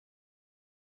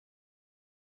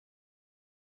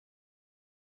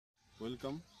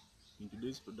Welcome. In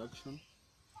today's production,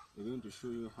 we're going to show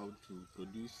you how to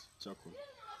produce charcoal.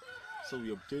 So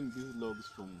we obtained these logs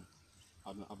from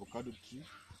an avocado tree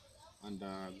and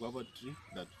a guava tree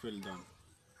that fell down.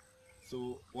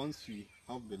 So once we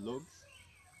have the logs,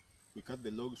 we cut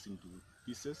the logs into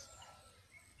pieces.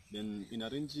 Then in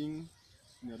arranging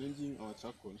our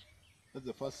charcoal, that's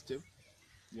the first step.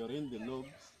 We arrange the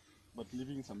logs, but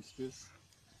leaving some space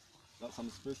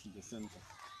in the center.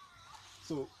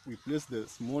 So we place the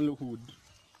small wood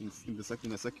in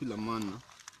a circular manner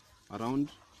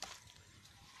around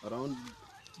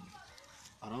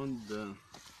the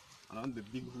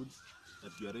big hoods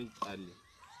that we arranged earlier.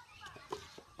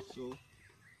 So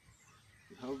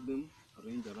we have them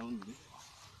arranged around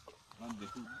the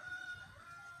hood,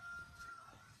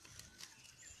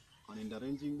 and in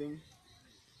arranging them,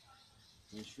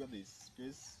 we ensure there is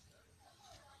space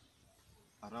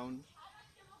around it.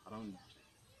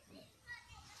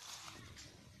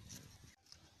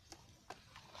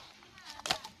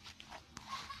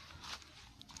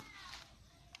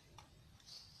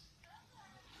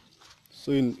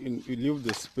 So we leave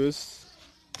the space,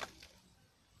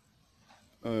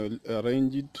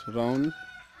 arrange it round,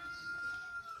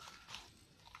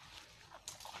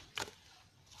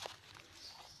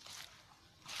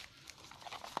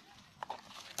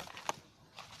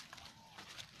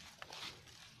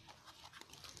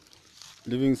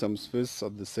 leaving some space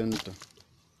at the center.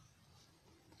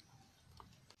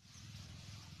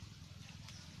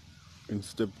 In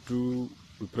step 2,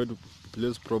 we try to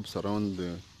place props around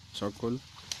the charcoal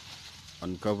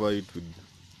and cover it with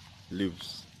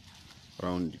leaves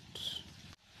around it.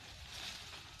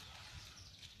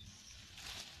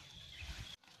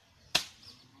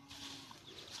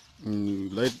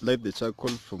 Light the charcoal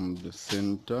from the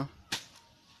center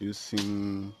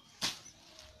using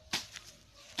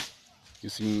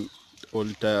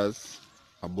old tires,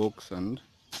 a box, and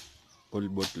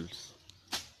old bottles.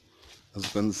 As you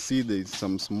can see, there is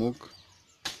some smoke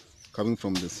coming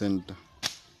from the center.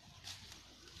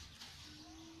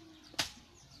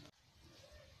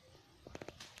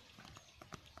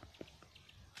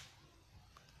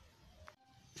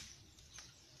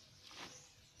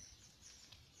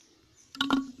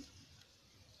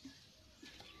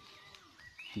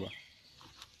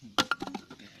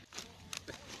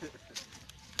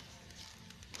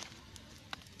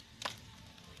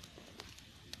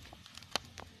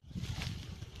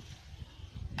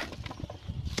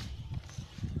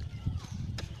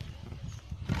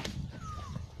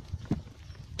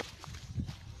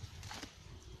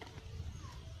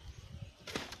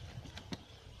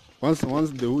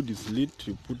 Once the wood is lit,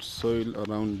 you put soil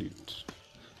around it.